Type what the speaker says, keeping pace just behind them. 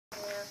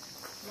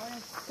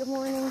Good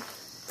morning.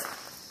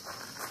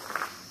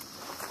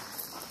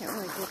 Can't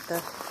really get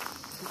the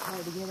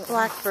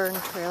Blackburn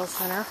Trail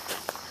Center.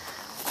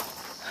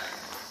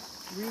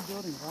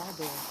 Rebuilding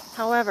Blackburn.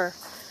 However,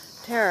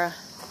 Tara,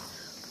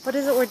 what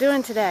is it we're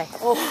doing today?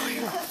 Oh,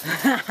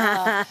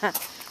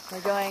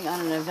 we're going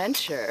on an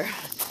adventure.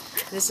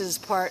 This is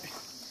part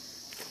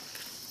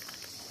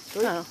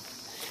 3. Oh.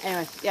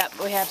 Anyway, yeah,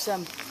 we have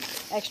some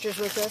extras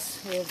with us.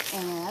 We have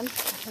Anne.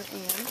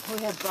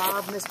 We have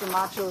Bob, Mr.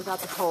 Macho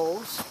without the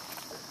poles.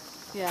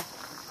 Yeah.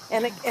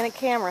 And a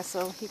camera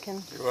so he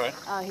can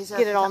he's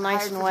get it all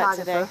nice and wet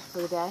today.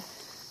 For the day.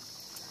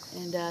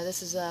 And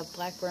this is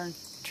Blackburn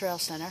Trail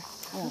Center.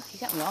 Oh, he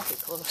got me awfully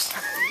close.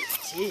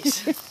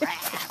 Jeez.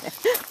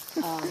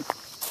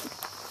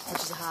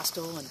 Which is a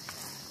hostel and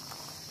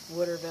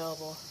water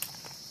available.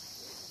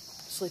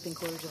 Sleeping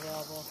quarters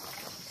available.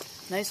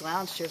 Nice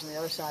lounge chairs on the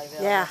other side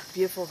available. Yeah.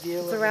 Beautiful view.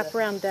 It's a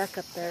wraparound deck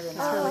up there. It's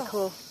really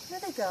cool. There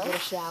they go. Get a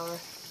shower.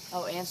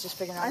 Oh, Anne's just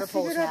figuring out her I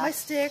poles figured out now. my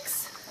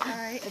sticks. All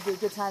right. It'd be a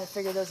good time to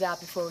figure those out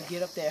before we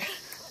get up there.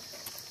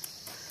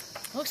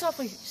 It looks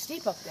awfully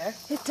steep up there.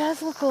 It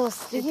does look a little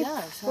steep. It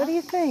does, huh? What do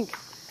you think?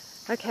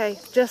 Okay,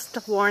 just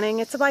a warning.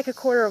 It's like a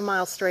quarter of a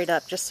mile straight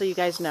up, just so you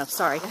guys know.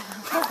 Sorry. I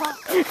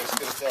was just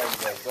going to tell you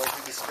guys, don't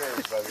be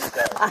discouraged by this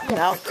guy.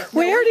 No.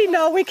 We already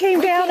know we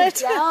came down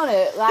it. Down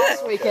it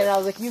last weekend. I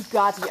was like, you've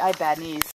got to be. I had bad knees.